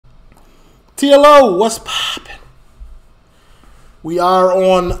TLO, what's poppin'? We are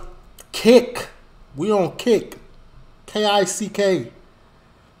on Kick. We on Kick. K-I-C-K.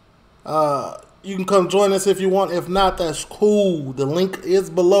 You can come join us if you want. If not, that's cool. The link is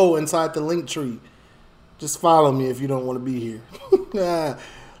below inside the link tree. Just follow me if you don't want to be here.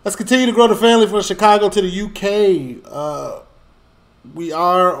 Let's continue to grow the family from Chicago to the UK. We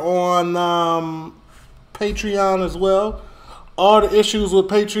are on Patreon as well. All the issues with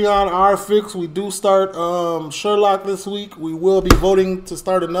Patreon are fixed. We do start Sherlock this week. We will be voting to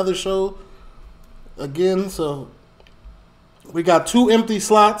start another show again. So we got 2 empty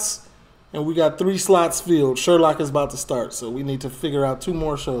slots and we got 3 slots filled. Sherlock is about to start, so we need to figure out 2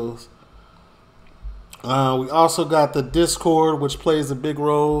 more shows. We also got the Discord, which plays a big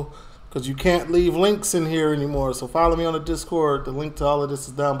role because you can't leave links in here anymore. So follow me on the Discord. The link to all of this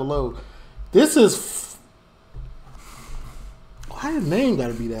is down below. This is... why the name got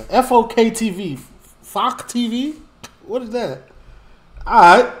to be that? Foktv. Foktv? What is that? All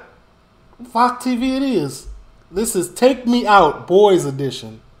right. Foktv it is. This is Take Me Out Boys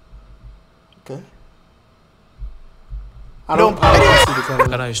Edition. Okay. I don't see the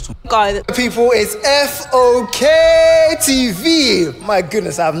camera. People, it's Foktv. My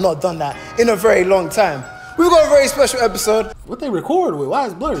goodness, I have not done that in a very long time. We've got a very special episode. What they record with? Why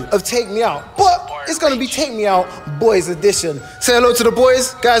is it blurry? Of Take Me Out. But it's going to be Take Me Out Boys Edition. Say hello to the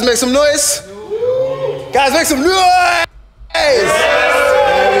boys. Guys, make some noise. Guys, make some noise.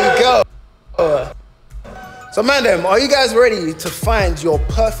 There we go. So, man, are you guys ready to find your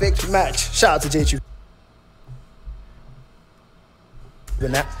perfect match? Shout out to J2.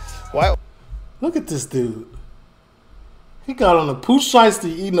 Why? Look at this dude. He got on a pooch shiesty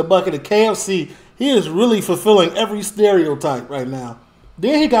eating a bucket of KFC. He is really fulfilling every stereotype right now.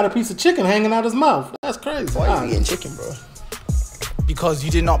 Then he got a piece of chicken hanging out his mouth. That's crazy. Why are you eating chicken, bro? Because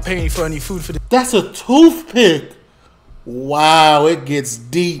you did not pay me for any food for the... That's a toothpick. Wow, it gets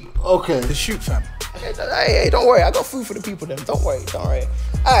deep. Okay. The shoot, fam. Hey, don't worry. I got food for the people then. Don't worry. All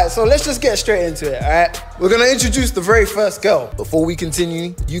right, so let's just get straight into it, all right? We're going to introduce the very first girl. Before we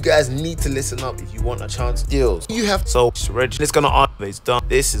continue, you guys need to listen up if you want a chance. Deals. You have... So, it's going to answer. It's done.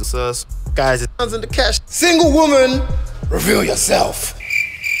 This is us. Guys, it's in the cash. Single woman, reveal yourself.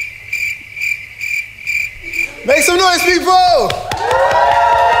 Make some noise, people!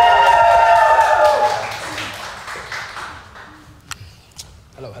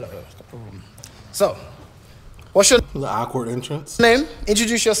 Hello. So, what's your The awkward entrance. name?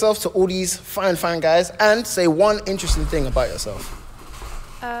 Introduce yourself to all these fine guys and say one interesting thing about yourself.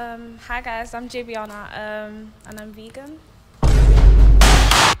 Hi guys, I'm Jibiana, and I'm vegan.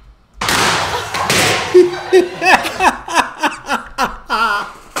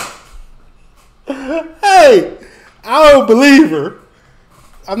 Hey, I don't believe her.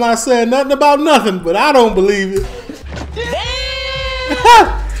 I'm not saying nothing about nothing, but I don't believe it.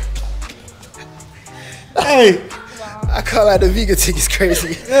 Hey. Wow. I can't lie, the vegan thing is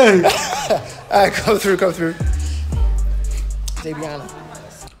crazy. Hey. All right, come through. Jibiana.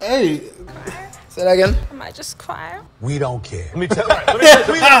 Hey. Say that again. I might just cry. We don't care. Let me tell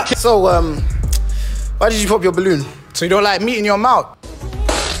you. So, why did you pop your balloon? So you don't like meat in your mouth?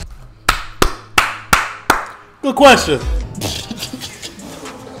 Good question.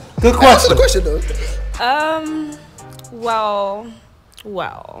 Good Answer the question. question, though. Well.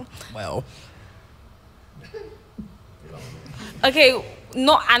 Okay,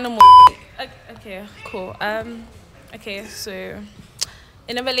 not animal. Okay, cool. Okay, so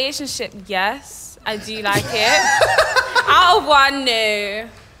in a relationship, yes, I do like it. Out of 1, no.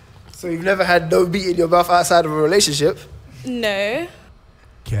 So you've never had no meat in your mouth outside of a relationship? No.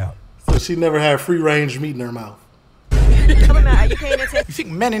 Yeah. So she never had free range meat in her mouth. You think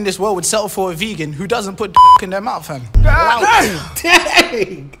men in this world would settle for a vegan who doesn't put in their mouth, fam?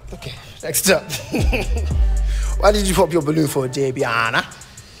 Dang! Okay, next up. Why did you pop your balloon for, Jibiana?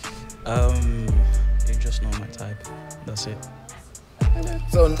 You're just not my type. That's it.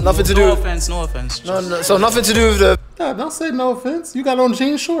 So nothing to do. No offense. No. So nothing to do with the Nah, don't say no offense. You got on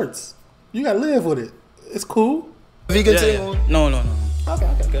jean shorts. You got to live with it. It's cool. vegan thing. Yeah. No.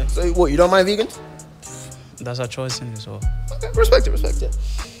 Okay. So what? You don't mind vegan? That's our choice in this world. Okay, respect it.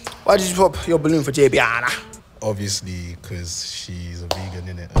 Why did you pop your balloon for Jibiana? Obviously, because she's a vegan,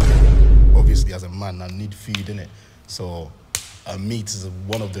 innit? Obviously, as a man, I need food, innit? So, meat is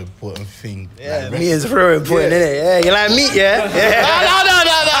one of the important things. Yeah, like, meat is very important, innit? Yeah, you like meat, yeah?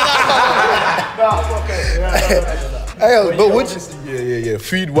 No. But what? Yeah.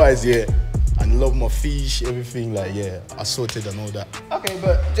 Food-wise, yeah. And love my fish, everything, like, yeah, assorted and all that. Okay,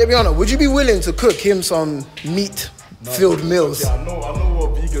 but Jibiana, would you be willing to cook him some meat-filled meals? Yeah, I know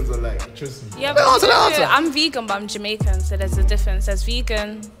what vegans are like. electricity. Yeah, but Answer. I'm vegan, but I'm Jamaican, so there's a difference. There's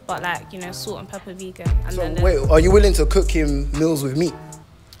vegan, but like, you know, salt and pepper vegan. And So then there's- wait, are you willing to cook him meals with meat?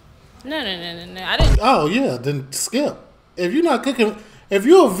 No. I don't. Oh yeah, then skip. If you're not cooking, if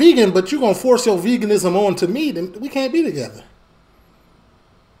you're a vegan, but you're gonna force your veganism onto me, then we can't be together.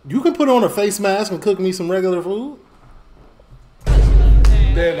 You can put on a face mask and cook me some regular food.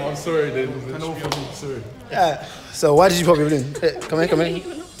 Dan, I'm sorry, Dan. Sorry. Yeah. So why did you pop your balloon? Hey, come in.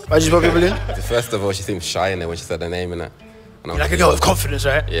 Why did you pop your balloon? First of all, she seemed shy in there when she said her name in it. You're like a girl with confidence,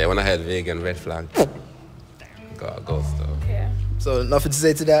 right? Yeah, when I heard vegan, red flag. Got a ghost though. Yeah. So nothing to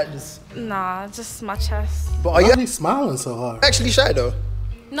say to that. Nah, just my chest. But are Why you are you smiling so hard? actually shy though?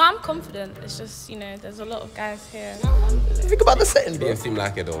 No, I'm confident. It's just, you know, there's a lot of guys here. Think about the setting, bro. Didn't seem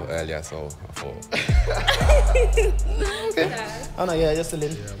like it though earlier, so I thought. Okay. Oh no, yeah, just a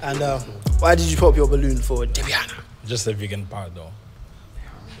little. And why did you pop your balloon for Debiana? Just the vegan part, though.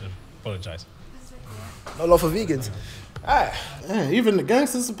 Apologize. No love for vegans. Alright. Man, even the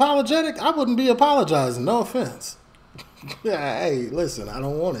gangsters apologetic. I wouldn't be apologizing. No offense. Yeah, hey, listen, I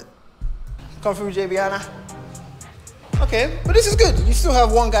don't want it. Come through, JBiana. Okay, but this is good. You still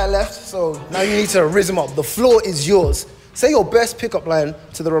have one guy left, so now you need to raise him up. The floor is yours. Say your best pickup line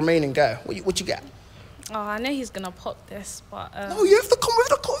to the remaining guy. What you got? Oh, I know he's gonna pop this, but No, you have to come with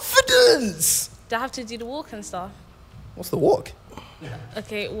the confidence. do I have to do the walk and stuff? What's the walk?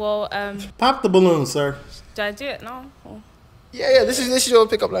 Okay, well, Pop the balloon, sir. do I do it now? Or, Yeah, this is your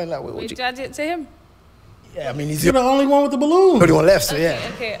pickup line. Like, wait, do I do it to him? Yeah, I mean he's You're the the only one with the balloon. only one left, so yeah.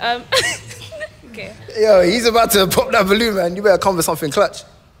 Okay, okay. Yo, he's about to pop that balloon, man. You better come with something clutch.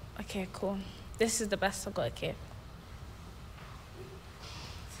 Okay, cool. This is the best I've got, okay.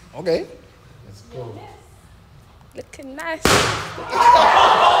 Okay. Looking nice.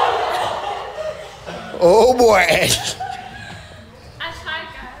 Oh boy. I tried,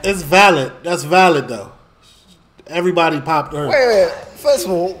 guys. It's valid. That's valid though. Everybody popped her. Wait. First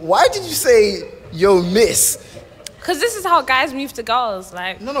of all, why did you say yo miss? Because this is how guys move to girls,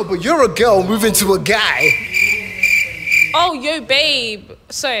 like. No, but you're a girl moving to a guy. Oh, yo, babe.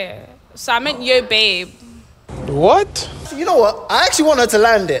 Sorry. So I meant yo, babe. What? You know what? I actually want her to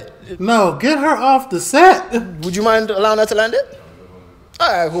land it. No, get her off the set. Would you mind allowing her to land it?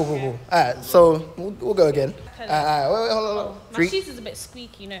 Alright, cool. Alright, so we'll go again. Alright, wait, hold on. My sheets is a bit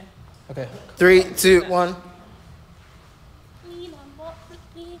squeaky, you know. Okay. 3, 2, 1.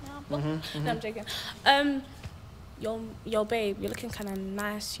 No, I'm joking. Yo, babe, you're looking kind of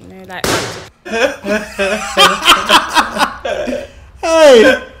nice, you know, like.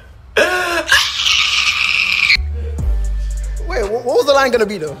 Hey. Wait, what was the line gonna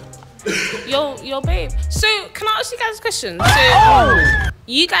be though? Yo, babe. So, can I ask you guys a question? So,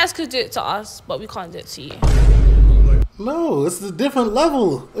 you guys could do it to us, but we can't do it to you. No, it's a different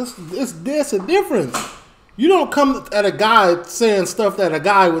level. There's a difference. You don't come at a guy saying stuff that a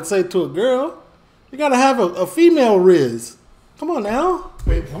guy would say to a girl. You gotta have a female riz. Come on now.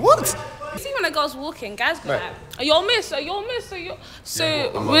 Wait, what? See when a girl's walking, guys go like, "Are you miss? Are you miss? Are you?" So,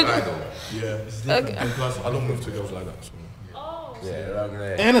 I'm with, not though. Yeah, it's different. And plus, I don't move to girls like that. So.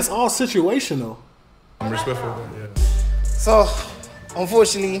 Yeah, And it's all situational. I'm respectful, yeah. So,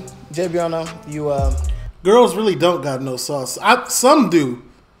 unfortunately, JBiana, you Girls really don't got no sauce. Some do,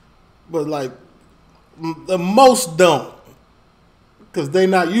 but like the most don't, because they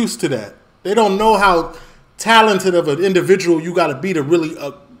not used to that. They don't know how talented of an individual you got to be to really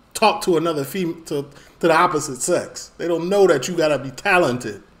talk to another female, to the opposite sex. They don't know that you got to be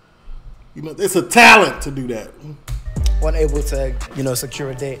talented. You know, it's a talent to do that. weren't able to, you know,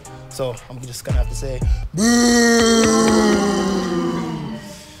 secure a date. So I'm just gonna have to say, boo.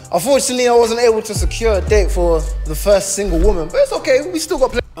 Unfortunately, I wasn't able to secure a date for the first single woman, but it's okay. We still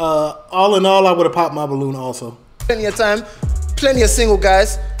got all in all, I would have popped my balloon also. Plenty of time, plenty of single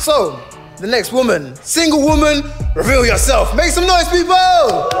guys. So the next woman, single woman, reveal yourself. Make some noise, people.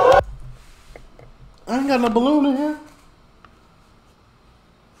 I ain't got no balloon in here.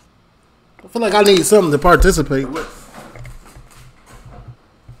 I feel like I need something to participate with.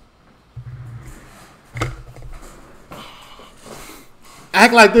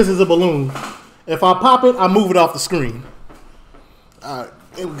 Act like this is a balloon. If I pop it, I move it off the screen. All right,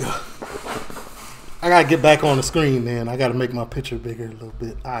 here we go. I gotta get back on the screen, man. I gotta make my picture bigger a little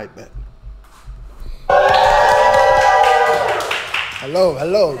bit. All right, bet. Hello,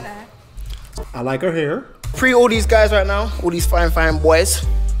 hello. I like her hair. Pre all these guys right now, all these fine, fine boys.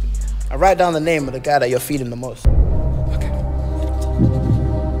 I write down the name of the guy that you're feeding the most. Okay.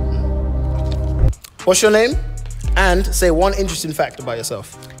 What's your name? And say one interesting fact about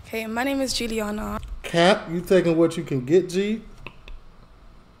yourself. Okay, my name is Juliana. Cap, you taking what you can get, G?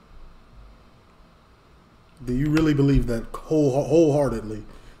 Do you really believe that wholeheartedly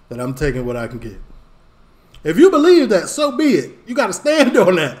that I'm taking what I can get? If you believe that, so be it. You got to stand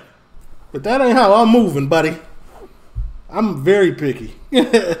on that. But that ain't how I'm moving, buddy. I'm very picky.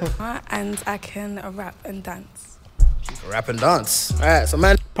 And I can rap and dance. She can rap and dance. All right, so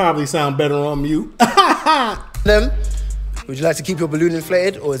man. Probably sound better on mute. Them, would you like to keep your balloon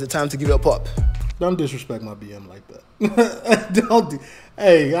inflated or is it time to give it a pop? Don't disrespect my BM like that. Don't.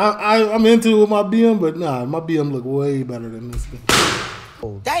 Hey, I'm into it with my BM, but nah, my BM look way better than this thing.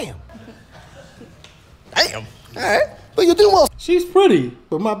 Oh, damn. Damn. All right, but you're doing well. She's pretty,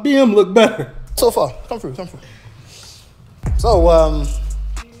 but my BM look better. So far, come through. So,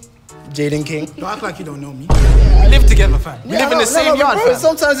 Jaden King. Don't act like you don't know me. We live together, fam. We live in the same yard, bro, fam.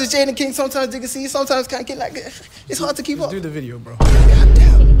 sometimes it's Jaden King, sometimes Digga C, sometimes can't get like it's hard to keep up. Do the video, bro. God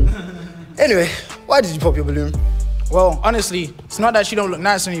damn. Anyway, why did you pop your balloon? Well, honestly, it's not that she don't look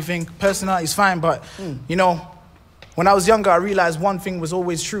nice or anything. Personality's fine, but you know, when I was younger, I realized one thing was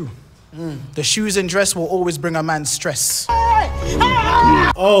always true. The shoes and dress will always bring a man stress.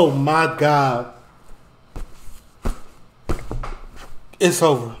 Oh my God. It's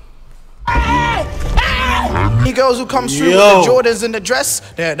over. Any girls who come through with the Jordans and the dress,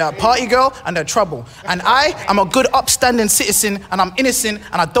 they're a party girl and they're trouble. And I am a good upstanding citizen and I'm innocent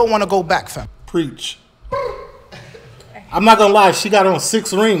and I don't want to go back, fam. Preach. I'm not gonna lie, she got on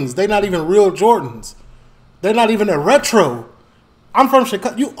 6 rings. They're not even real Jordans. They're not even a retro. I'm from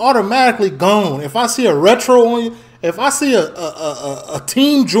Chicago. You automatically gone. If I see a retro on you, if I see a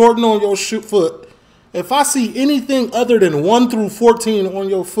Team Jordan on your foot, if I see anything other than 1 through 14 on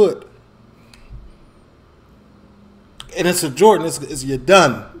your foot, and it's a Jordan, it's you're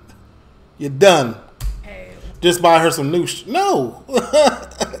done. You're done. Hey. Just buy her some new no.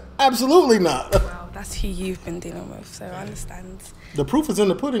 Absolutely not. Well, that's who you've been dealing with, so I understand. The proof is in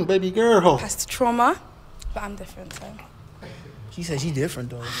the pudding, baby girl. Past trauma, but I'm different, so. She said she's different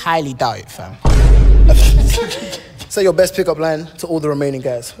though. Highly doubt it, fam. Say your best pickup line to all the remaining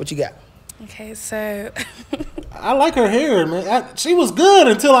guys. What you got? Okay, so. I like her hair, man. She was good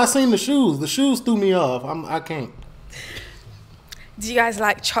until I seen the shoes. The shoes threw me off. I can't. Do you guys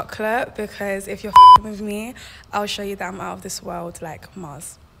like chocolate? Because if you're with me, I'll show you that I'm out of this world, like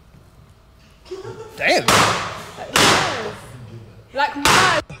Mars. Damn. Like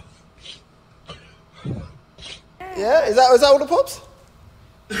Mars. Yeah, is that all the pops?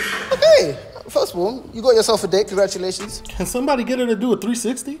 Okay. First of all, you got yourself a date. Congratulations. Can somebody get her to do a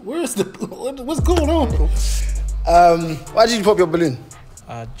 360? Where's the what's going on? Why did you pop your balloon?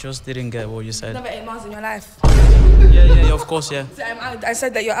 I just didn't get what you said. Never ate Mars in your life. Yeah, of course, yeah. So I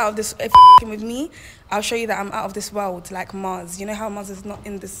said that you're out of this. If you're with me, I'll show you that I'm out of this world, like Mars. You know how Mars is not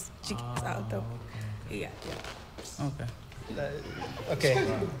in this. It's out of the. Yeah. Okay. Okay.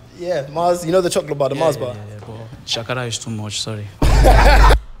 Yeah, Mars. You know the chocolate bar, the Mars bar. Yeah, but Shakara is too much. Sorry.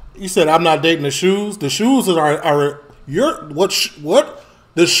 You said I'm not dating the shoes. The shoes are your what?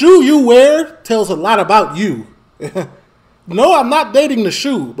 The shoe you wear tells a lot about you. No, I'm not dating the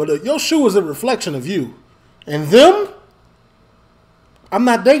shoe, but your shoe is a reflection of you. And them, I'm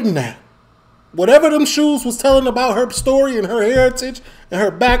not dating that. Whatever them shoes was telling about her story and her heritage and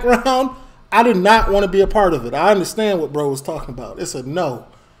her background, I did not want to be a part of it. I understand what bro was talking about. It's a no.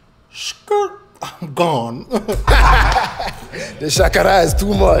 Skirt, I'm gone. The shakara is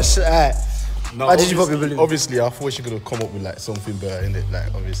too much. Right. No, why did you pop your balloon? Obviously, I thought she could have come up with like something better in it.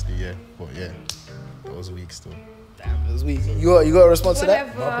 Like, obviously, yeah. But yeah, it was weak still. Damn, it was weak. You got a response to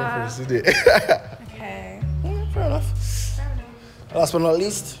that? Whatever. My preference, did it? Okay. Fair enough. Last but not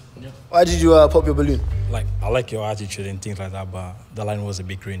least, why did you pop your balloon? Like, I like your attitude and things like that, but the line was a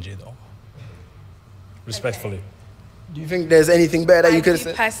bit cringy though. Respectfully. Okay. Do you think there's anything better that you could have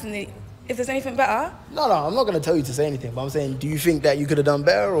said? Personally, if there's anything better. No, I'm not gonna tell you to say anything. But I'm saying, do you think that you could have done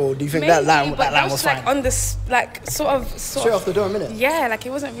better, or do you think Maybe, that line but was like fine? on this, like sort Straight off the door, innit? Yeah, like it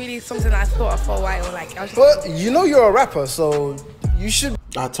wasn't really something that I thought of for a while. Like I was just. But you know you're a rapper, so you should.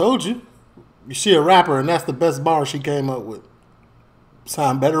 I told you. She a rapper, and that's the best bar she came up with.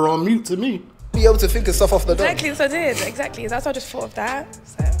 Sound better on mute to me. Be able to think of stuff off the door. Exactly, so I did. Exactly, that's why I just thought of that.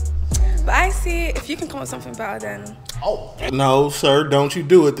 So. But I see if you can come up with something better, then. Oh. No, sir, don't you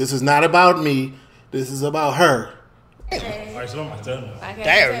do it. This is not about me. This is about her. Okay. Alright, it's not my turn. Okay,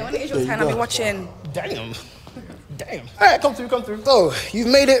 Damn. when it is your turn, I'll be watching. Damn. Damn. All right, come through. So, you've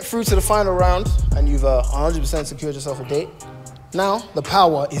made it through to the final round, and you've 100% secured yourself a date. Now, the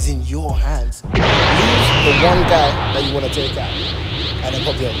power is in your hands. Leave the one guy that you want to take out, and then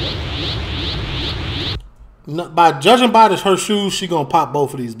pop the other one. No, by judging by her shoes, she gonna pop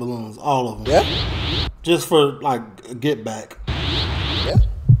both of these balloons, all of them. Yeah? Just for, like, a get back. Yeah?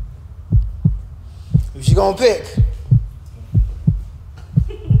 If she gonna pick?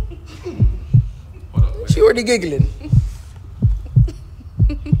 She already giggling.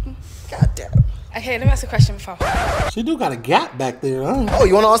 God damn. Okay, let me ask a question before. She do got a gap back there, huh? Oh,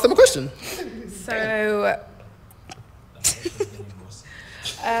 you wanna ask them a question? So,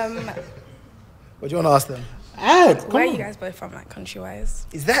 What do you wanna ask them? where are you guys both from, like country-wise?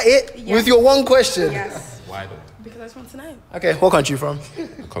 Is that it? Yeah. With your one question? Yes. Why though? Because I just want to know. Okay, what country you from?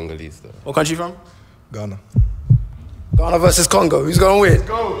 Congolese though. What country you from? Ghana. Ghana versus Congo. Who's gonna win?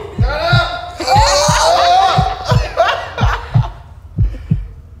 Go!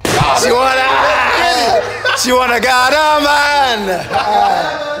 She wanna Ghana, man!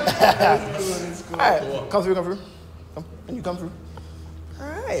 Alright, come through. Can you come through?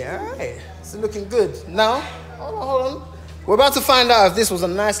 Alright. It's looking good. Now, hold on. We're about to find out if this was a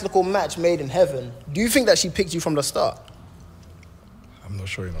nice little match made in heaven. Do you think that she picked you from the start? I'm not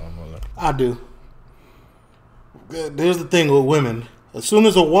sure, you know. I'm not like... I do. There's the thing with women. As soon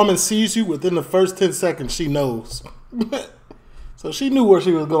as a woman sees you, within the first 10 seconds, she knows. So she knew where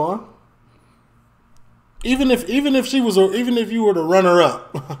she was going. Even if you were the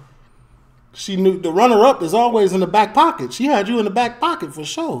runner-up, she knew the runner-up is always in the back pocket. She had you in the back pocket for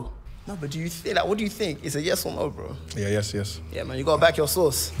sure. No, but do you think what do you think? It's a yes or no, bro? Yeah, yes. Yeah, man, you gotta back your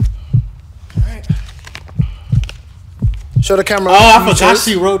source. Alright. Show the camera. Oh, I forgot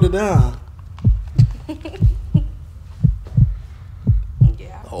she wrote it down.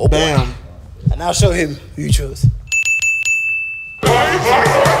 Yeah. Oh, bam. boy. And now show him who you chose.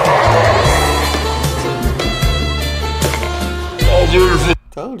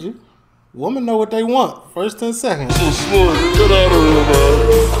 Told you. Women know what they want. First 10 seconds.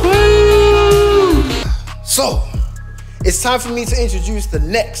 So, it's time for me to introduce the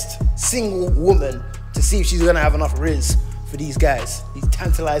next single woman to see if she's gonna have enough riz for these guys, these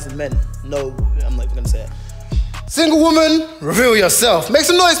tantalizing men. No, I'm not even gonna say it. Single woman, reveal yourself. Make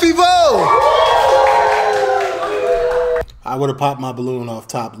some noise, people! I would have popped my balloon off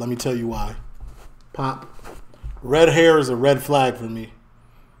top. Let me tell you why. Pop. Red hair is a red flag for me.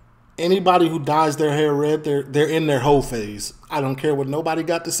 Anybody who dyes their hair red, they're in their hoe phase. I don't care what nobody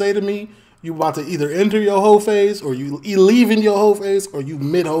got to say to me. You about to either enter your hoe phase, or you leaving your hoe phase, or you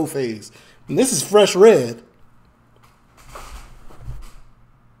mid hoe phase. And this is fresh red.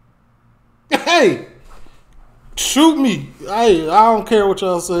 Hey, shoot me. Hey, I don't care what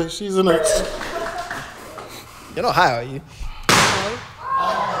y'all say. She's in there. You're not high, are you?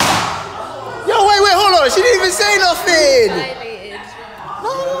 Yo, wait, hold on. She didn't even say nothing.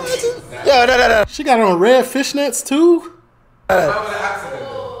 No. She got on red fishnets too? It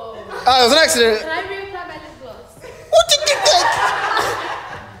was an accident. Can I reapply my lip gloss? What did you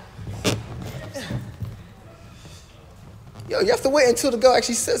think? Yo, you have to wait until the girl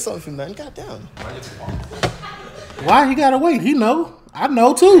actually says something, man. Goddamn. Why he gotta wait? He know. I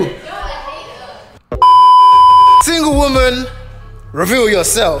know too. Single woman, reveal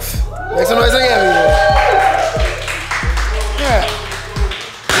yourself. Make some noise again. Yeah.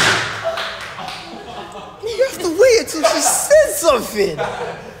 You have to wait until she says something.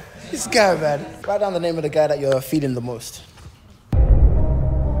 This guy, man. Write down the name of the guy that you're feeding the most.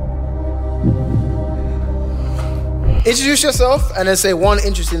 Introduce yourself and then say one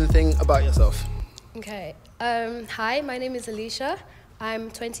interesting thing about yourself. Okay. Hi, my name is Alicia.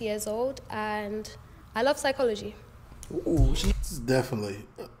 I'm 20 years old and I love psychology. Ooh,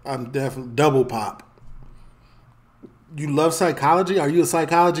 I'm definitely double pop. You love psychology? Are you a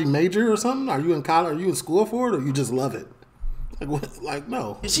psychology major or something? Are you in college? Are you in school for it, or you just love it? Like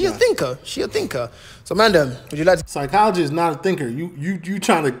no. She a thinker. She a thinker. So, Mandem, would you like to? Psychology is not a thinker. You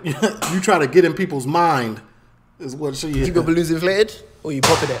try to get in people's mind. Is what she is. Keep your balloons inflated, or you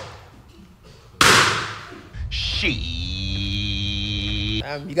pop it there?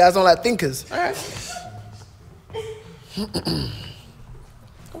 You guys don't like thinkers. All right.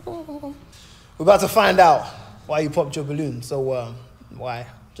 We're about to find out why you popped your balloon. So, why?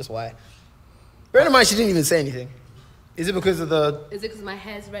 Just why? Bear in mind, she didn't even say anything. Is it because of the... Is it because my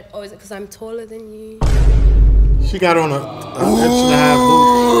hair's red, or is it because I'm taller than you? She got on an inch and a half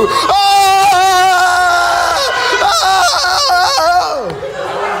boot.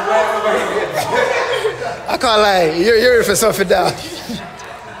 I can't lie, you're in for something down.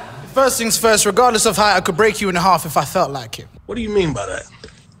 First things first, regardless of height, I could break you in half if I felt like it. What do you mean by that?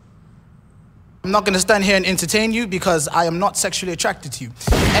 I'm not going to stand here and entertain you because I am not sexually attracted to you.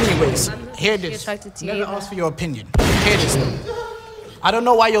 Anyways, hear this. Never ask for your opinion. Hear this though. I don't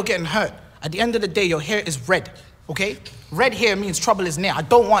know why you're getting hurt. At the end of the day, your hair is red, okay? Red hair means trouble is near. I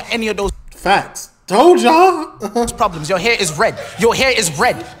don't want any of those facts. Told y'all. problems. Your hair is red. Your hair is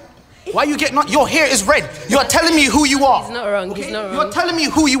red. Why you getting on? Your hair is red. You're telling me who you are. He's not wrong. Okay? He's not wrong. You're telling me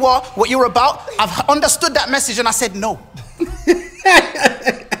who you are, what you're about. I've understood that message and I said no.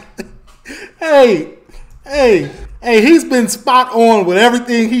 Hey, he's been spot on with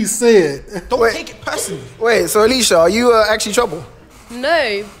everything he said. Don't take it personally. Wait, so Alicia, are you actually trouble?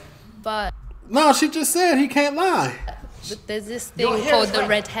 No, but No, she just said he can't lie. there's this thing called the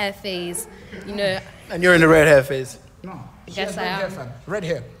red hair phase. You know, And you're in the red hair phase. No. I guess I am. Red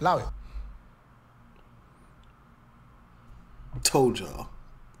hair. Allow it. Told y'all.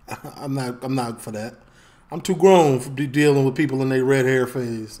 I'm not for that. I'm too grown for be dealing with people in their red hair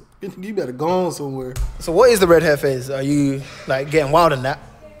phase. You better go on somewhere. So what is the red hair phase? Are you like getting wild in that?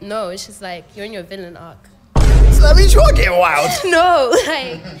 No, it's just like you're in your villain arc. So that means you're getting wild. No,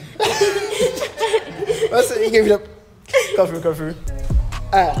 like. That's it, you gave it up. Come through.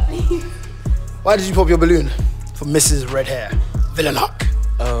 Why did you pop your balloon? For Mrs. Red Hair, villain arc.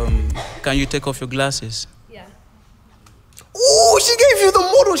 Can you take off your glasses? Yeah. Ooh, she gave you the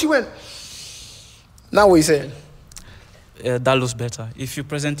model. She went. Now what are you saying? That looks better. If you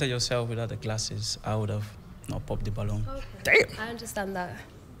presented yourself without the glasses, I would have not popped the balloon. Okay. Damn. I understand that.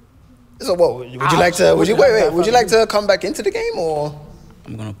 So what? Would you like to? Would you like to come back into the game or?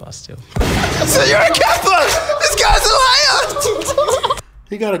 I'm gonna pass still. So you're a capper. This guy's a liar.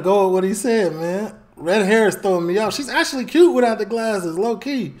 He gotta go with what he said, man. Red hair is throwing me off. She's actually cute without the glasses, low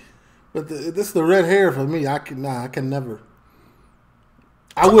key. But this is the red hair for me. I can never.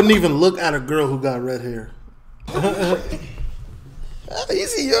 I wouldn't even look at a girl who got red hair.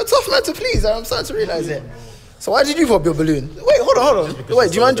 Easy, you're a tough man to please. I'm starting to realize it. So why did you pop your balloon? Wait, hold on.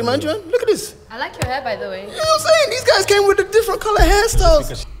 Wait, do you mind? Look at this. I like your hair, by the way. You know what I'm saying? These guys came with the different color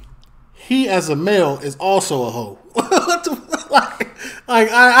hairstyles. He, as a male, is also a hoe.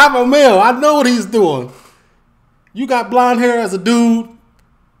 I'm a male. I know what he's doing. You got blonde hair as a dude.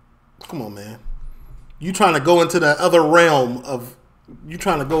 Come on, man. You trying to go into that other realm of... You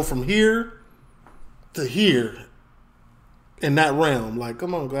trying to go from here to here in that realm. Like,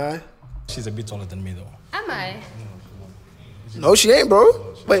 come on, guy. She's a bit taller than me, though. Am I? No, she ain't, bro.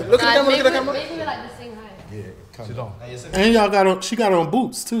 Wait, look at the camera. Maybe we're like the same height. Yeah, sit down. And y'all got on... She got on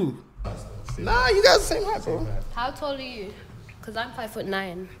boots, too. Nah, you guys the same height, bro. How tall are you? Because I'm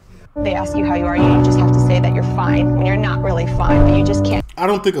 5'9". They ask you how you are, you just have to say that you're fine when you're not really fine, but you just can't. I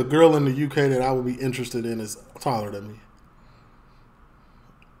don't think a girl in the UK that I would be interested in is taller than me.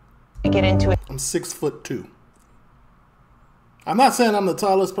 Get into it. I'm 6'2". I'm not saying I'm the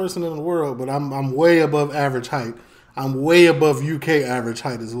tallest person in the world, but I'm way above average height. I'm way above UK average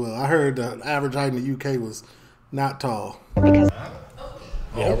height as well. I heard the average height in the UK was not tall. Because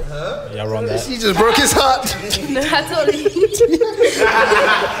Yeah, around that. She just broke his heart. No, I totally.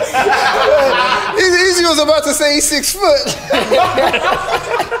 Easy was about to say he's 6 foot.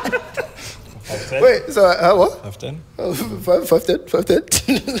 Wait, so what? 5'10".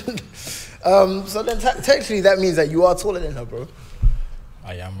 5'10". So then technically that means that you are taller than her, bro.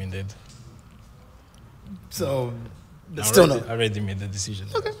 I am indeed. So I still no. already made the decision.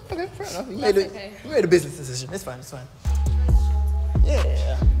 Okay, fair enough. You made a business decision. It's fine.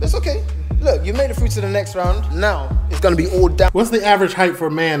 Yeah, it's okay. Look, you made it through to the next round. Now it's gonna be all down. What's the average height for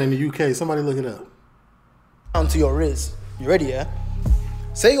a man in the UK? Somebody look it up. Down to your Riz. You ready, yeah?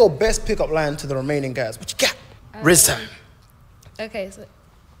 Say your best pickup line to the remaining guys. What you got? Riz time. Okay, so,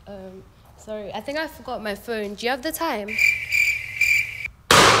 sorry, I think I forgot my phone. Do you have the time?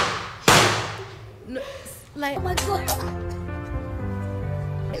 No, like, oh my God.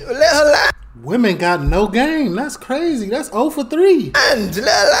 Let her lie. Women got no game. That's crazy. That's 0 for 3. And let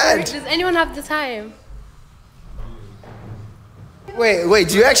her lie. Does anyone have the time? Wait,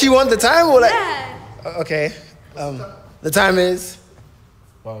 do you actually want the time or like? Yeah. Okay. The time is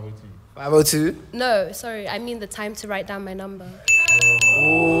 5:02. No, sorry, I mean the time to write down my number.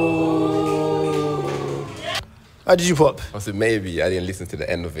 How did you pop? I said maybe I didn't listen to the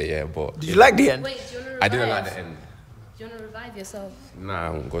end of it, yeah, but Did you like the end? Wait, do you want to revive? I didn't like the end. Do you want to revive yourself? Nah,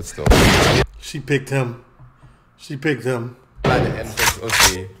 I'm good still. She picked him. I like the end because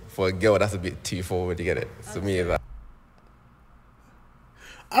obviously for a girl that's a bit too forward. You get it? So me is that.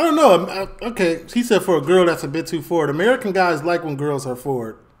 I don't know. Okay, he said for a girl that's a bit too forward. American guys like when girls are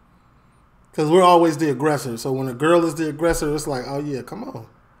forward. Because we're always the aggressor. So when a girl is the aggressor, it's like, oh yeah, come on.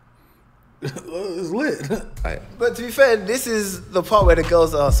 It's lit. But to be fair, this is the part where the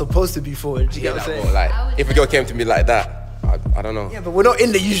girls are supposed to be forward. You get what I'm saying? But like, if a girl came to me like that, I don't know. Yeah, but we're not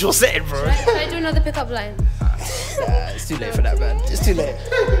in the usual setting, bro. Should I do another pickup line? It's too late for that, man. It's too late.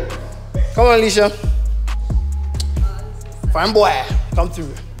 Come on, Alicia. Fine boy, come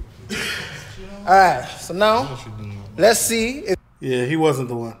through. All right, so now let's see if Yeah, he wasn't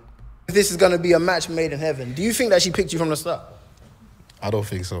the one. this is gonna be a match made in heaven. Do you think that she picked you from the start? I don't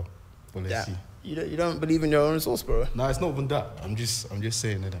think so. But let's see. You don't believe in your own source, bro? No, it's not even that. I'm just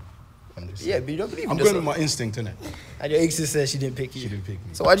saying it. Yeah, but you don't believe in I'm going with my instinct, innit? And your exes said she didn't pick you. She didn't pick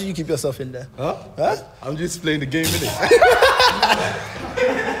me. So why did you keep yourself in there? Huh? I'm just playing the game, innit?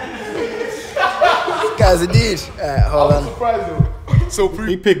 Guys, indeed. Alright, hold on. Surprised though. So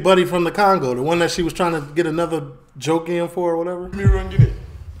he picked Buddy from the Congo, the one that she was trying to get another joke in for or whatever. Me run, get it.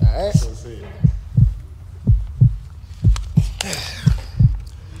 Alright.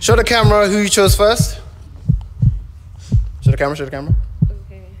 Show the camera who you chose first. Show the camera.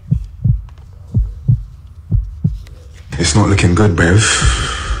 Okay. It's not looking good, bruv.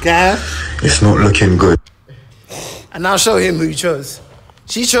 Gash? It's not looking good. And now show him who you chose.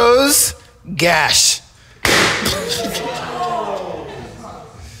 She chose Gash.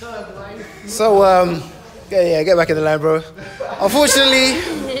 So, get back in the line, bro. Unfortunately,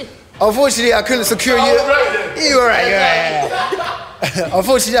 I couldn't secure you. You're right.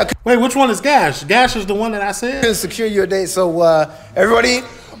 Unfortunately, I couldn't. Wait, which one is Gash? Gash is the one that I said? Couldn't secure you a date, so everybody,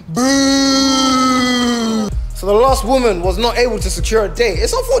 boo! So the last woman was not able to secure a date.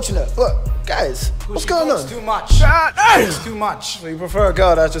 It's unfortunate, but guys, what's going on? Too much. It's too much. So you prefer a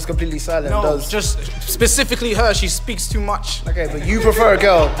girl that's just completely silent? No, does just specifically her. She speaks too much. Okay, but you prefer a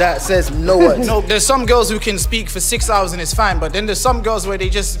girl that says no words. No, there's some girls who can speak for 6 hours and it's fine, but then there's some girls where they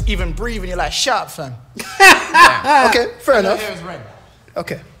just even breathe and you're like, shut up, fam. Okay, fair enough. Her hair is red.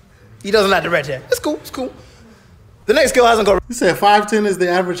 Okay, he doesn't like the red hair. It's cool. The next girl hasn't got. You said 5'10" is the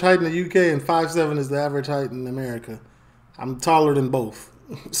average height in the UK and 5'7" is the average height in America. I'm taller than both,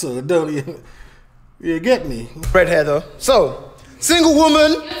 so it don't even. You get me. Red hair though. So, single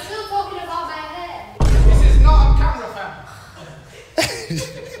woman. You're still talking about my hair. This is not on camera,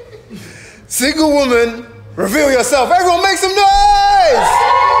 fam. Single woman, reveal yourself. Everyone make some noise!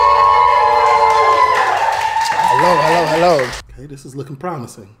 Hello. Okay, this is looking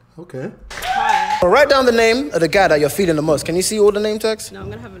promising. Okay. So write down the name of the guy that you're feeling the most. Can you see all the name tags? No, I'm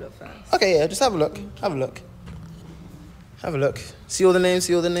gonna have a look first. Okay, yeah, just have a look. Have a look. See all the names?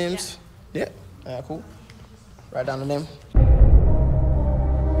 Yeah. Cool. Write down the name.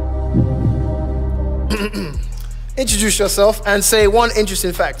 Introduce yourself and say one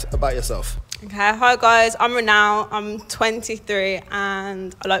interesting fact about yourself. Okay, hi guys, I'm Renal, I'm 23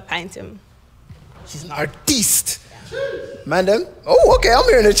 and I like painting. She's an artiste. Mandem? Oh, okay, I'm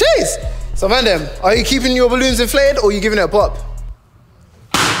hearing a chase. So Mandem, are you keeping your balloons inflated or are you giving it a pop?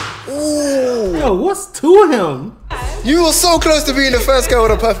 Ooh. Yo, what's to him? You were so close to being the first girl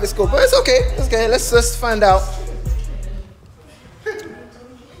with a perfect score, but it's okay. Let's find out.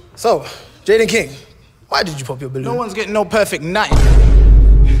 So, Jaden King, why did you pop your balloon? No one's getting no perfect night.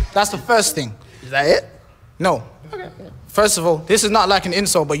 That's the first thing. Is that it? No. Okay. First of all, this is not like an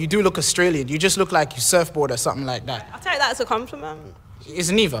insult, but you do look Australian. You just look like you surfboard or something like that. I take that as a compliment. It's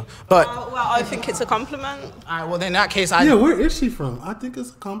neither, but... Well, I think it's a compliment. All right, well, then in that case, Yeah, where is she from? I think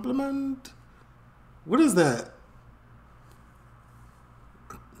it's a compliment. What is that?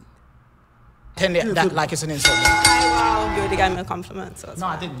 Pretend that like it's an insult. Okay, well, you already gave me a compliment, so No,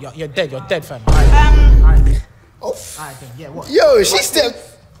 I didn't. You're dead, fam. Oh. Alright, then, yeah, what? Yo, she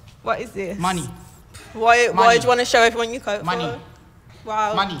stepped. What is this? Money. Why do you want to show everyone your coat? Money.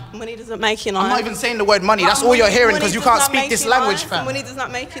 Wow. Money doesn't make you nice. I'm not even saying the word money. That's all you're hearing because you can't speak this language, fam. Money does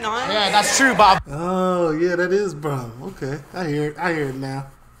not make you nice. Yeah, that's true, but... Oh, yeah, that is brown. Okay, I hear it now.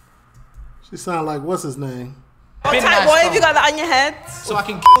 She sound like, what's his name? Why have you got that on your head? So I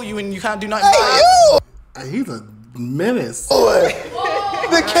can kill you and you can't do nothing about it. He's a menace.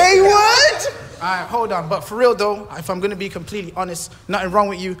 The K word? Alright, hold on. But for real though, if I'm gonna be completely honest, nothing wrong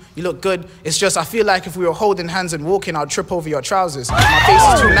with you. You look good. It's just I feel like if we were holding hands and walking, I'd trip over your trousers. My face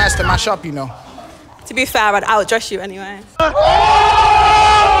is too nice to mash up, you know. To be fair, I'd outdress you anyway.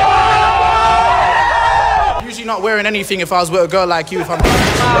 Usually not wearing anything if I was with a girl like you. If I'm.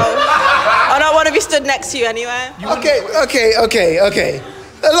 I don't want to be stood next to you anyway. Okay.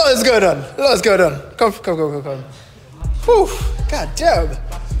 A lot is going on. Come. Whew, god damn.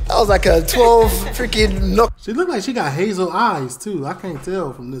 That was like a 12 freaking knock. She looked like she got hazel eyes too. I can't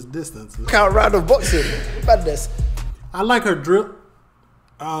tell from this distance. Count round of boxing. Madness. I like her drip.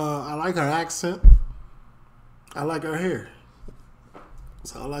 I like her accent. I like her hair.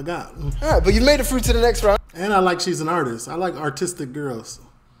 That's all I got. All right, but you made it through to the next round. And I like she's an artist. I like artistic girls.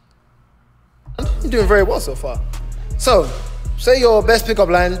 You're doing very well so far. So, say your best pickup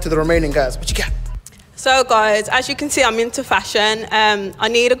line to the remaining guys. What you got? So guys, as you can see, I'm into fashion. I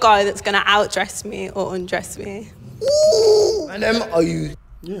need a guy that's gonna outdress me or undress me. Ooh, and them are you?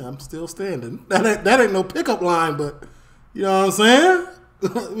 Yeah, I'm still standing. That ain't no pickup line, but you know what I'm saying?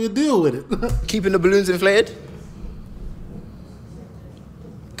 We'll deal with it. Keeping the balloons inflated?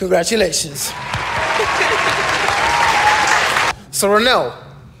 Congratulations. So Ronell,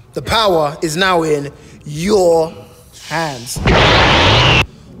 the power is now in your hands.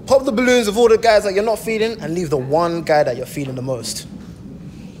 Pop the balloons of all the guys that you're not feeling and leave the one guy that you're feeling the most.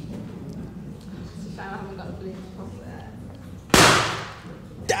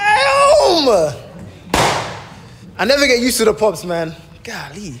 Damn! I never get used to the pops, man.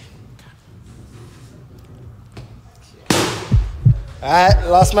 Golly. All right,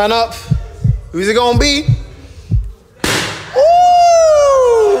 last man up. Who's it gonna be?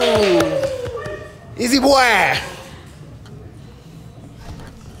 Ooh! Easy boy.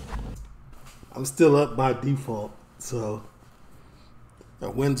 I'm still up by default, so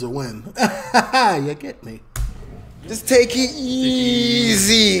a win's a win. You get me. Just take it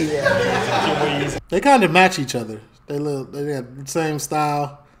easy. They kind of match each other. They have the same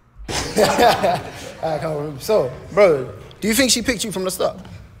style. So, bro, do you think she picked you from the start?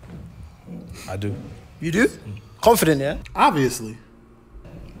 I do. You do? Confident, yeah? Obviously.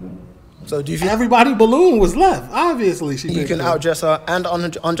 So do you think everybody balloon was left? Obviously, she. You can outdress her and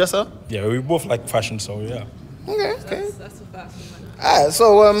undress her. Yeah, we both like fashion, so yeah. Okay. That's a fact. All right,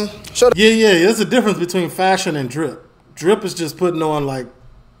 so Yeah. There's a difference between fashion and drip. Drip is just putting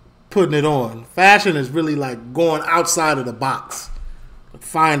it on. Fashion is really like going outside of the box,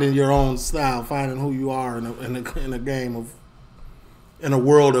 finding your own style, finding who you are in a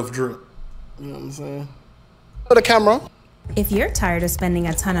world of drip. You know what I'm saying? For the camera. If you're tired of spending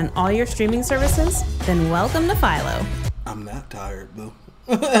a ton on all your streaming services, then welcome to Philo. I'm not tired, though.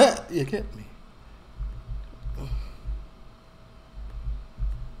 You get me.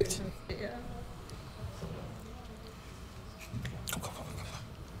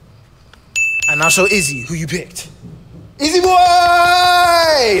 And I'll show Izzy who you picked. Izzy boy!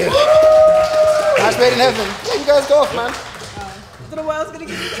 Match made in heaven. Yeah, you guys go off, man. I don't know what I was gonna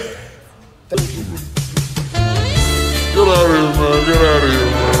get you. Get out of here, man. Get out of here,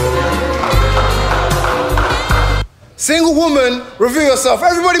 man. Single woman, reveal yourself.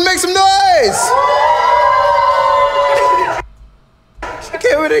 Everybody make some noise!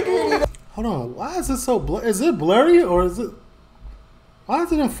 Hold on. Why is it so blurry? Is it blurry or is it... Why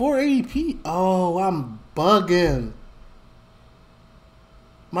is it in 480p? Oh, I'm bugging.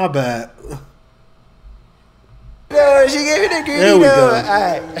 My bad. No, she gave it a green. There we go. All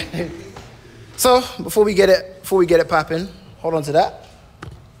right. So before we get it popping, hold on to that.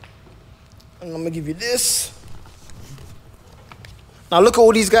 And I'm gonna give you this. Now look at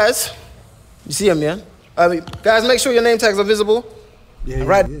all these guys. You see them, yeah? Guys, make sure your name tags are visible. Yeah,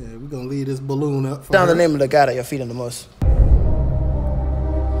 right. Yeah, we're gonna leave this balloon up. Down the name of the guy that you're feeling the most.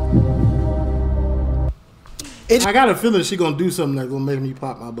 I got a feeling she's gonna do something that's gonna make me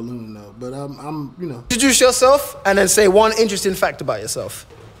pop my balloon though. But I'm you know. Introduce yourself and then say one interesting fact about yourself.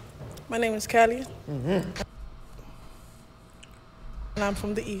 My name is Callie. And I'm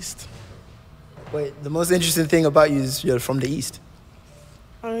from the East. Wait, the most interesting thing about you is you're from the East.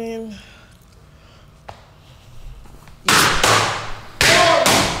 I mean...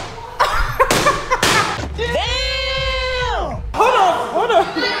 Damn! Hold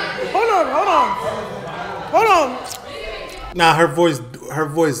on. Nah, her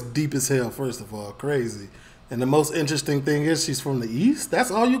voice deep as hell, first of all. Crazy. And the most interesting thing is she's from the East?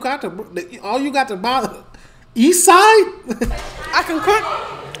 That's all you got to bother? East side? I can cook.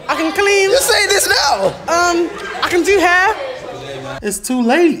 I can clean. Just say this now. I can do hair. It's too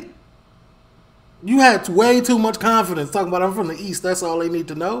late. You had way too much confidence talking about I'm from the East. That's all they need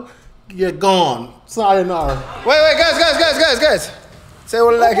to know. You're gone. Sayonara. Wait, guys. Say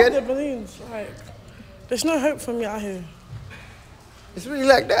what like it. Balloons. Like, there's no hope for me out here. It's really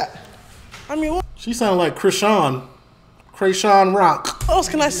like that. I mean, what? She sounded like Krishan Rock. What else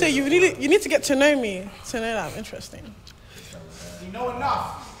can I say? You need to get to know me to know that I'm interesting. You know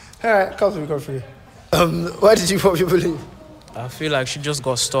enough. All right, come for you. Why did you pop your balloon? I feel like she just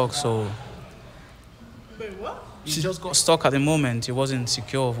got stuck, so... Wait, what? She just got stuck at the moment. He wasn't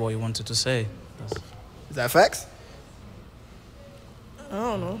secure of what he wanted to say. Is that facts? I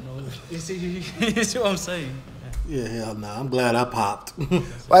don't know. You see what I'm saying? Yeah, hell no. I'm glad I popped.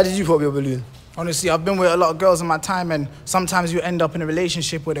 Why did you pop your balloon? Honestly, I've been with a lot of girls in my time, and sometimes you end up in a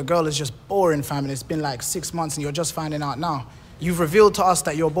relationship where the girl is just boring, fam, and it's been like 6 months and you're just finding out now. You've revealed to us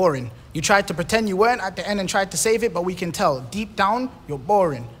that you're boring. You tried to pretend you weren't at the end and tried to save it, but we can tell, deep down, you're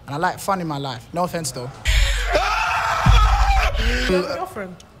boring. And I like fun in my life. No offense, though. You have a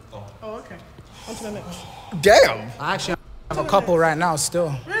girlfriend? Oh, okay. On to the next. Damn. I actually have a couple right now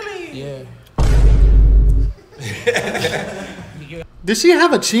still. Really? Yeah. Did she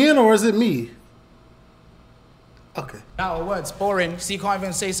have a chin or is it me? Okay. Out of words, boring. So you can't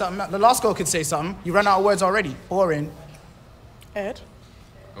even say something. The last girl could say something. You ran out of words already. Boring. Ed?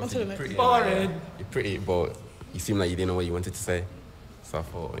 You're pretty, but you seem like you didn't know what you wanted to say. So I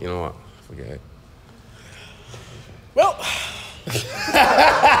thought, you know what, forget it. Well, it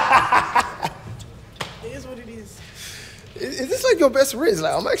is what it is. Is this like your best riz?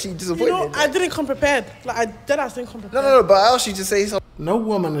 Like, I'm actually disappointed. You know, I didn't come prepared. Like, I didn't come prepared. No, but I asked you to say something. No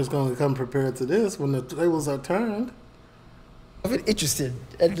woman is going to come prepared to this when the tables are turned. I'm interested.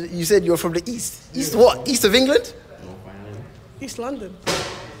 And you said you're from the East. East what? East of England? East London.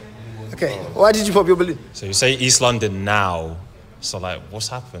 Okay. Why did you pop your balloon? So you say East London now. So like, what's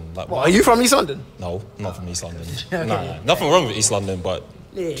happened? Like, What, are you from East London? No, not from East London. Okay. No, nothing wrong with East London, but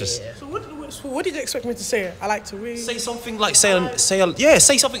just So what did you expect me to say? I like to read. say something like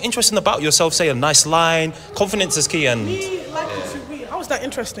say something interesting about yourself. Say a nice line. Confidence is key, and Me liking to read. How is that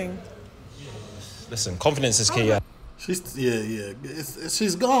interesting? listen, confidence is key.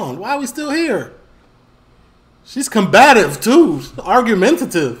 She's gone. Why are we still here? She's combative too,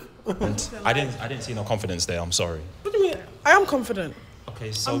 argumentative. And I didn't see no confidence there. I'm sorry. What do you mean? I am confident.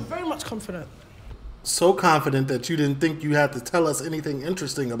 Okay, so I'm very much confident. So confident that you didn't think you had to tell us anything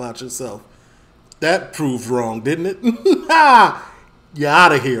interesting about yourself. That proved wrong, didn't it? You're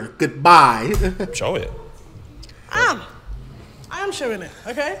out of here. Goodbye. Show it. I am showing it,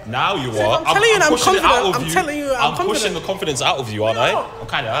 okay? Now you So are. I'm telling you I'm pushing it out confident. of I'm you. telling you I'm pushing confident. the confidence out of you, aren't I? I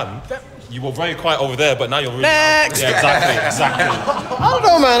kind of am. You were very quiet over there, but now you're really... Next. Yeah, exactly. I don't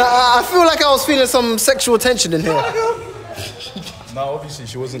know, man. I feel like I was feeling some sexual tension in here. No, obviously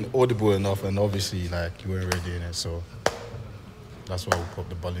she wasn't audible enough, and obviously like you weren't ready in it, so that's why we popped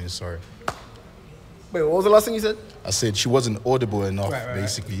the balloon. Sorry. Wait, what was the last thing you said? I said she wasn't audible enough, Right.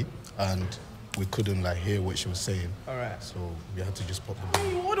 basically, and we couldn't like hear what she was saying. All right. So we had to just pop the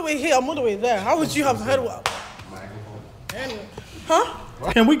balloon. You're all the way here, I'm all the way there. How would you have heard what? Anyway.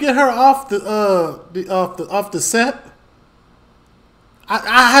 Huh? Can we get her off the set?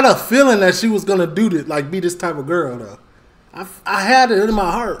 I had a feeling that she was gonna do this, like be this type of girl though. I had it in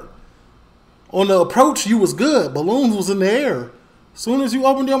my heart. On the approach, you was good. Balloons was in the air. As soon as you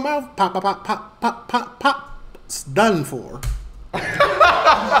opened your mouth, pop, pop, pop, pop, pop, pop, pop. It's done for.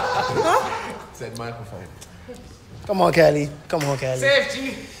 Said microphone. Come on, Callie. Come on, Callie. Safe,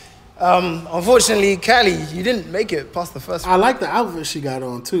 G. Unfortunately, Callie, you didn't make it past the first I like the outfit she got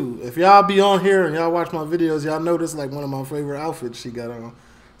on too. If y'all be on here and y'all watch my videos, y'all notice like one of my favorite outfits she got on.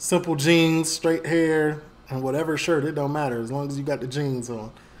 Simple jeans, straight hair, and whatever shirt. It don't matter as long as you got the jeans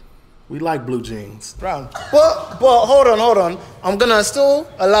on. We like blue jeans. round. But hold on. I'm gonna still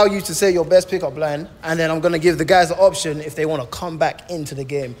allow you to say your best pickup line, and then I'm gonna give the guys the option if they want to come back into the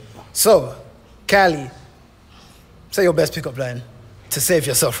game. So, Callie, say your best pickup line to save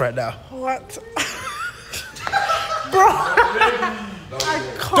yourself right now. What? Bro.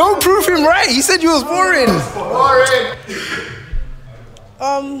 Don't prove him right. He said you was boring.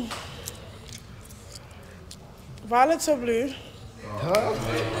 Violets or blue? Hold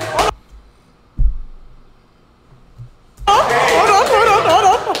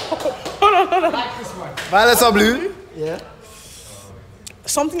on. Violets or blue? Yeah.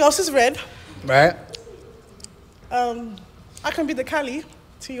 Something else is red. Right. I can be the Cali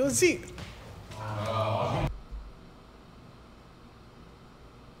to your Z.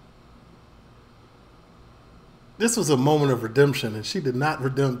 This was a moment of redemption, and she did not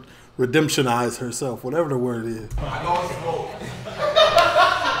redemptionize herself, whatever the word is.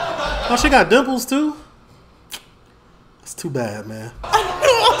 Oh, she got dimples too? That's too bad, man. I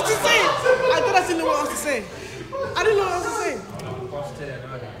didn't know what else to say. I didn't know what else to say.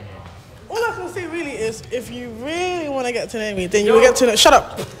 All I can say really is, if you really want to get to know me, then you will get to know. Shut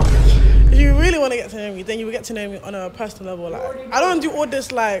up. If you really want to get to know me, then you will get to know me on a personal level. Like, I don't do all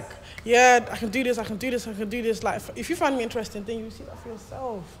this like, yeah, I can do this. Like, if you find me interesting, then you see that for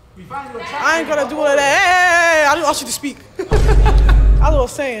yourself. I ain't gonna do all of that. Hey, I didn't ask you to speak. As I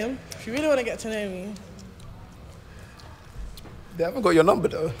was saying, if you really want to get to know me, They haven't got your number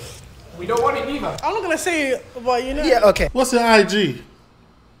though. We don't want it either. I'm not gonna say it, but you know. Yeah, okay. What's your IG?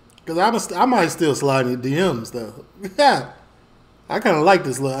 Because I might still slide in your DMs though. Yeah. I kind of like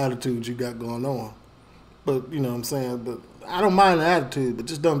this little attitude you got going on. But, you know what I'm saying? But I don't mind the attitude, but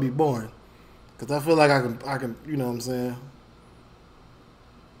just don't be boring. Because I feel like I can, you know what I'm saying?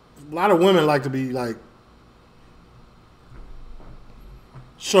 A lot of women like to be, like,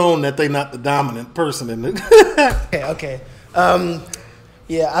 shown that they're not the dominant person in it. Okay.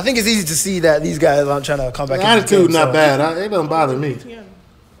 Yeah, I think it's easy to see that these guys aren't trying to come back. The attitude not bad. It doesn't bother me.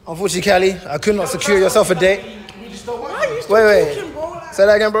 Unfortunately, Callie, I could not secure yourself a date. Why are you Wait. talking, bro? Say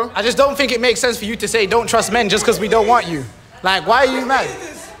that again, bro. I just don't think it makes sense for you to say don't trust men just because we don't want you. Like, why are you mad?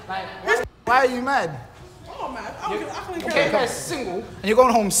 Like, why are you mad? Oh, man. I don't Okay, you guys single, and you're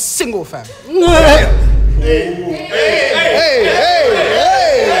going home single, fam.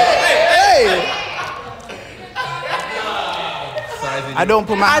 I don't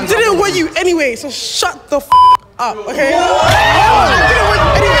put my I hands didn't on want you anyway, so shut the up, okay? I didn't want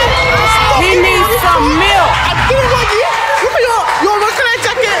you anyway. He needs some milk. I didn't want you. Look at your recliner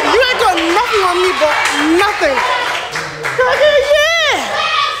jacket. You ain't got nothing on me, but nothing.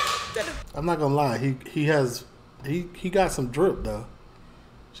 Yeah. I'm not gonna lie. He got some drip though.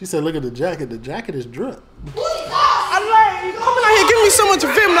 She said, "Look at the jacket. The jacket is drip." I'm like, you coming out here giving me so much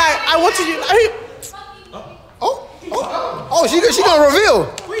vim, like I wanted you. Oh, she gonna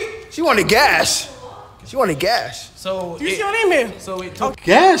reveal. She wanted gash. She wanted gash. So you see your name here? So it took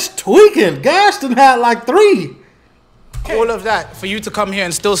Gash tweaking. Gash done had like 3. all of that for you to come here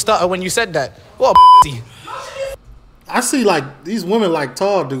and still stutter when you said that. What a I see like these women like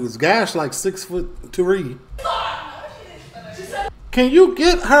tall dudes. Gash like 6'3". Can you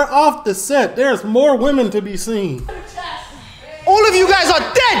get her off the set? There's more women to be seen. All of you guys are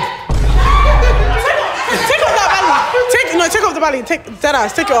dead. Take off that belly. Take off the belly. Take that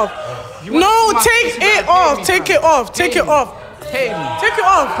ass. Take it off. No, take it off. Take it off. Take it off. Pay me. Take it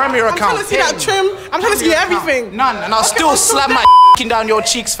off. Premier I'm account. trying to see that trim. I'm trying to see everything. None, and I'll still slam my down your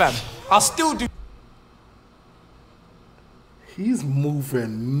cheeks, fam. I'll still do. He's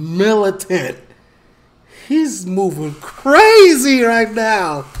moving militant. He's moving crazy right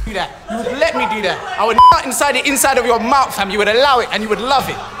now. Do that. You would let me do that. I would not inside the inside of your mouth, fam. You would allow it, and you would love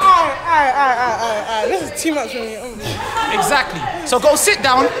it. Alright. This is too much for me. Exactly. So go sit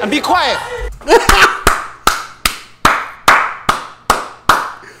down and be quiet.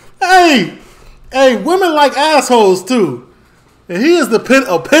 Hey, women like assholes too. And he is the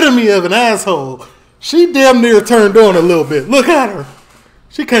epitome of an asshole. She damn near turned on a little bit. Look at her.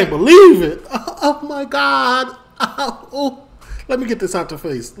 She can't believe it. Oh my God. Oh. Let me get this out the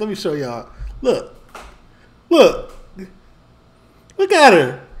face. Let me show y'all. Look. Look at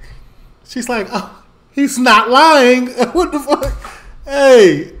her. She's like, oh, he's not lying. What the fuck?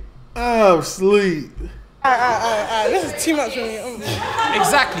 Hey, I'm asleep. This is too much for me.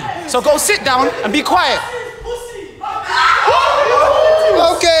 Exactly. So go sit down and be quiet.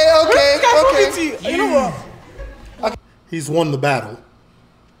 Okay. You know what? He's won the battle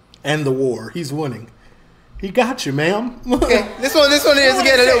and the war. He's winning. He got you, ma'am. Okay, this one is to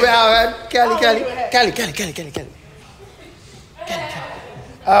get a little bit out, man. Cali.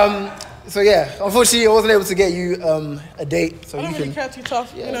 So yeah, unfortunately, I wasn't able to get you a date. So I don't you really can. care too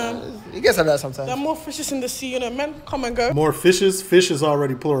tough, you know. It gets like that sometimes. There are more fishes in the sea, you know. Men come and go. More fishes. Fish is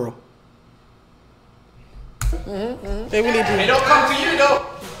already plural. They really do. They don't come to you though.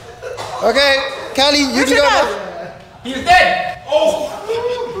 Okay, Cali, you can go. He's dead. Oh.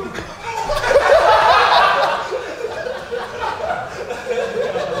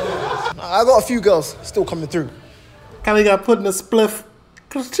 I got a few girls still coming through. Cali got put in a spliff.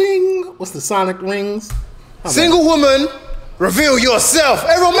 Ka-ching. What's the sonic rings? Single woman, reveal yourself.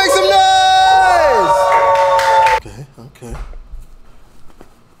 Everyone make some noise. Okay.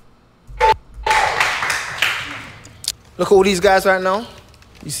 Look at all these guys right now.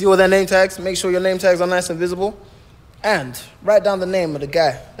 You see all their name tags? Make sure your name tags are nice and visible. And write down the name of the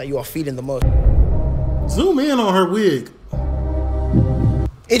guy that you are feeding the most. Zoom in on her wig.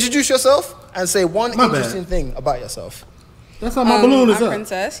 Introduce yourself and say one My interesting bad. thing about yourself. That's how my balloon is I'm up.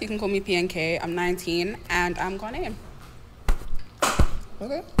 Princess. You can call me PNK. I'm 19 and I'm Ghanaian.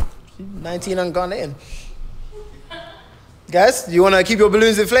 Okay. 19 and Ghanaian. Guys, do you want to keep your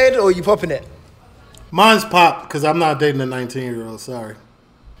balloons inflated or are you popping it? Mine's popped because I'm not dating a 19-year-old. Sorry.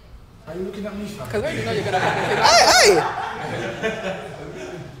 Are you looking at me? Because I know you're gonna pop it. Hey!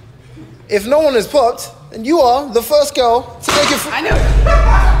 If no one has popped, then you are the first girl to make it. I knew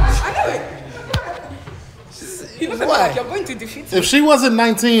it. You look like you're going to defeat me. If she wasn't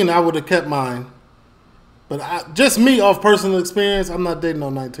 19, I would have kept mine. But just me, off personal experience, I'm not dating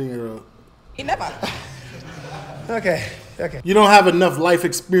no 19-year-old. He never. Okay. You don't have enough life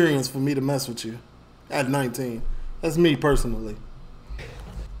experience for me to mess with you at 19. That's me personally.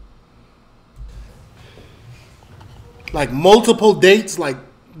 Like multiple dates, like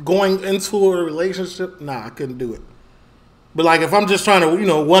going into a relationship, nah, I couldn't do it. But like if I'm just trying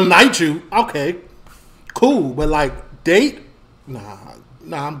to, one night you, okay, cool. But like date, nah,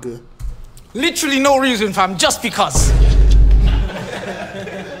 I'm good. Literally no reason, fam, just because.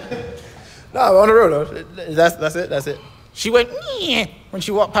 No, on the road though. That's it. She went when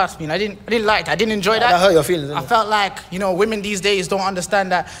she walked past me, and I didn't like that. I didn't enjoy that. That hurt your feelings, didn't I it? felt like, you know, women these days don't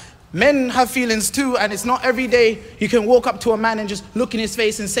understand that men have feelings too, and it's not every day you can walk up to a man and just look in his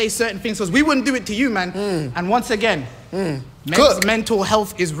face and say certain things, because we wouldn't do it to you, man. And once again, men's mental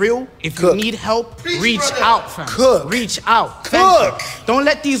health is real. If you need help, reach out, fam. Reach out. Don't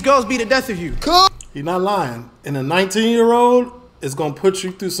let these girls be the death of you. You're not lying. And a 19-year-old is going to put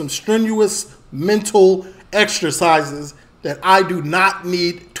you through some strenuous mental exercises that I do not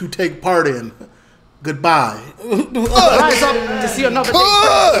need to take part in. Goodbye. Rise up to see another day.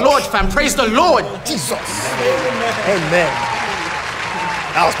 Praise the Lord, fam. Praise the Lord. Jesus. Amen.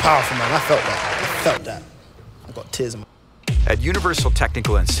 That was powerful, man. I felt that. I got tears in my... At Universal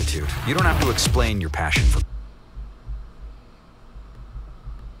Technical Institute, you don't have to explain your passion for...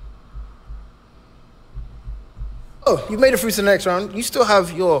 Oh, you've made it through to the next round. You still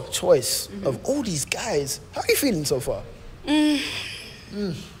have your choice of all these guys. How are you feeling so far?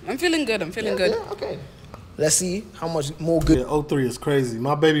 I'm feeling good. I'm feeling good. Yeah, okay. Let's see how much more good. Yeah, 03 is crazy.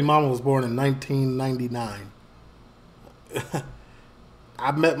 My baby mama was born in 1999.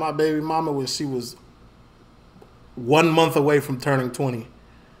 I met my baby mama when she was 1 month away from turning 20.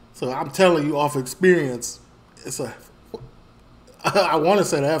 So I'm telling you off experience, I want to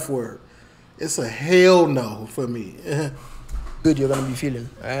say the F word. It's a hell no for me. Good you're going to be feeling,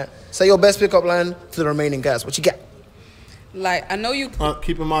 all right? Say your best pickup line to the remaining guys. What you got? Like, I know you...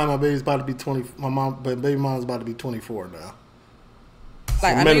 keep in mind, my baby's about to be 20. Baby mom's about to be 24 now.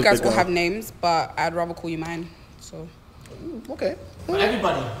 Like, I know you guys will have names, but I'd rather call you mine, so... Okay. But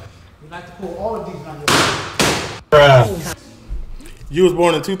everybody, we'd like to call all of these numbers. You was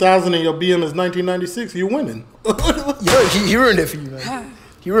born in 2000 and your BM is 1996. You winning. Yo, he ruined it for you, man.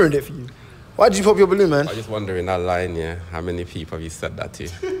 He ruined it for you. Why did you pop your balloon, man? I just wonder in that line, yeah, how many people have you said that to?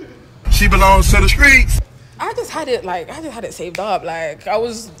 She belongs to the streets. I just had it saved up. Like, I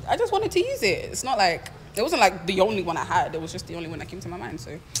just wanted to use it. It's not like, it wasn't like the only one I had. It was just the only one that came to my mind,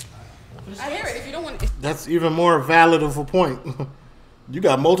 so. I hear it. If you don't want it. That's even more valid of a point. You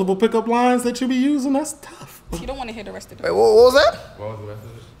got multiple pickup lines that you be using? That's tough. If you don't want to hear the rest of it. Wait, what was that? What was the rest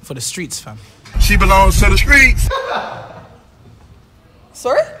of it? For the streets, fam. She belongs to the streets.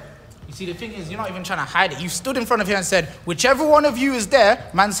 Sorry? You see, the thing is, you're not even trying to hide it. You stood in front of here and said, whichever one of you is there,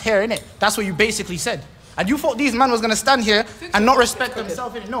 man's here, innit? That's what you basically said. And you thought these man was going to stand here and not respect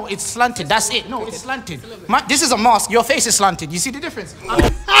themselves. No, it's slanted. That's it. No, it's slanted. Man, this is a mask. Your face is slanted. You see the difference?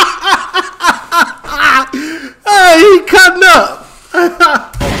 Hey, he cutting up.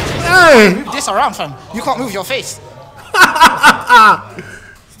 Hey. Move this around, fam. You can't move your face.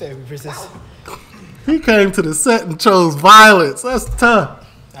 Stay with princess. He came to the set and chose violence. That's tough.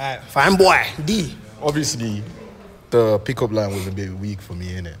 All right, fine boy. D. Obviously, the pickup line was a bit weak for me,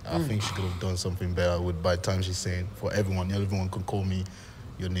 innit? I think she could have done something better with by the time she's saying for everyone could call me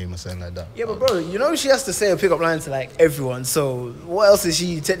your name or something like that. Yeah, but bro, you know she has to say a pickup line to like everyone, so what else is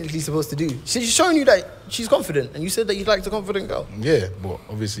she technically supposed to do? She's showing you that she's confident, and you said that you'd like a confident girl. Yeah, but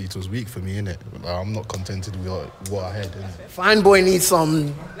obviously it was weak for me, innit? I'm not contented with what I had, innit? Fine boy needs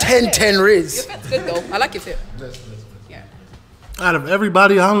some 10-10 riz. Your fit's good though. I like your fit. Yeah. Out of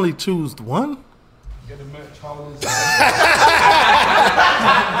everybody, I only choose one.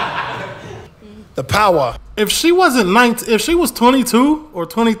 The power. If she wasn't 19, if she was 22 or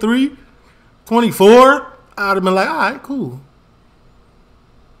 23, 24, I'd have been like, all right, cool.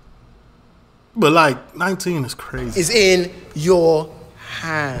 But like 19 is crazy. Is in your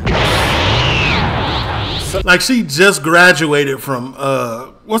hand. Like she just graduated from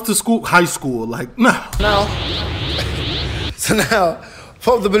what's the school? High school. Like no. So now,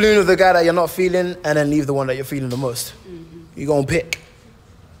 pop the balloon of the guy that you're not feeling, and then leave the one that you're feeling the most. You gonna pick.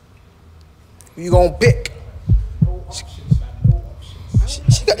 You gonna pick.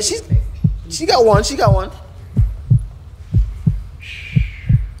 She got one. She got one.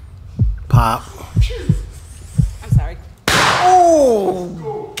 Pop. I'm sorry.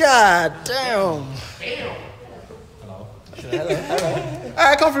 Oh, god damn. Hello. All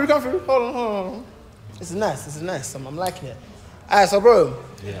right, come through. Hold on. This is nice. I'm liking it. All right, so bro,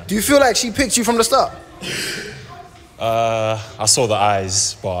 do you feel like she picked you from the start? I saw the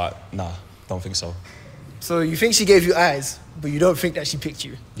eyes, but nah, don't think so. So you think she gave you eyes, but you don't think that she picked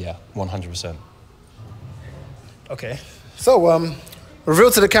you? Yeah, 100%. Okay. So,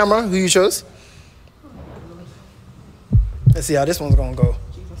 reveal to the camera who you chose. Let's see how this one's gonna go.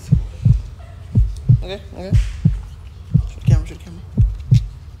 Okay. Show the camera.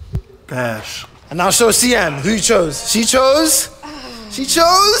 Gash. And now show Sian who you chose. She chose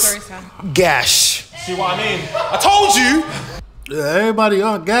Gash. See what I mean? I told you! Yeah, everybody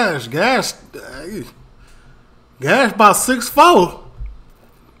on Gash. Gash about 6'4".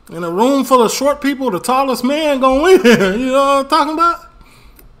 In a room full of short people, the tallest man gonna win. You know what I'm talking about?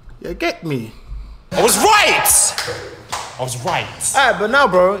 You get me. I was right. All right, but now,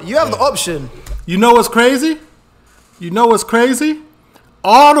 bro, you have the option. You know what's crazy? You know what's crazy?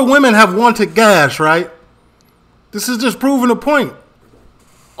 All the women have wanted Gash, right? This is just proving a point.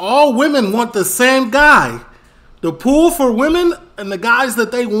 All women want the same guy. The pool for women and the guys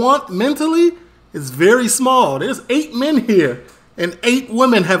that they want mentally is very small. There's 8 men here, and 8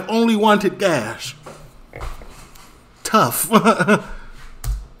 women have only wanted Gash. Tough.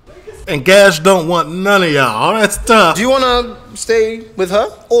 And Gash don't want none of y'all. That's tough. Do you want to stay with her,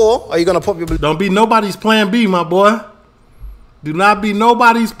 or are you going to pop your... Don't be nobody's plan B, my boy. Do not be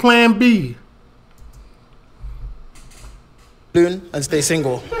nobody's plan B. And stay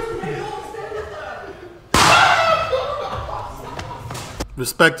single.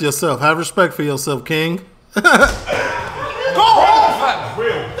 Respect yourself. Have respect for yourself, King. Go home,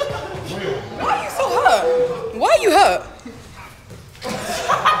 fam. Why are you so hurt? Why are you hurt?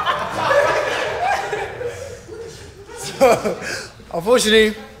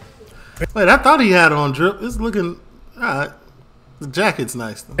 Unfortunately. Wait, I thought he had on drip. It's looking all right. The jacket's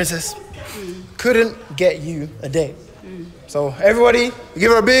nice though. Princess couldn't get you a date. So everybody,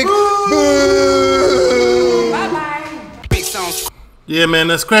 give her a big boo. Bye-bye. Yeah, man,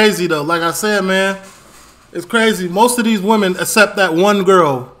 that's crazy though. Like I said, man, it's crazy. Most of these women, except that one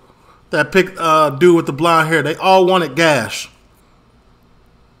girl that picked dude with the blonde hair, they all wanted Gash.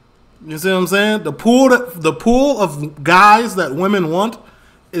 You see what I'm saying? The pool of guys that women want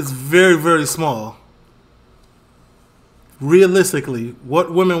is very, very small. Realistically,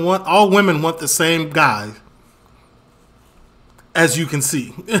 what women want, all women want the same guy. As you can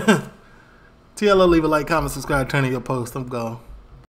see. TLO, leave a like, comment, subscribe, turn in your post. I'm gone.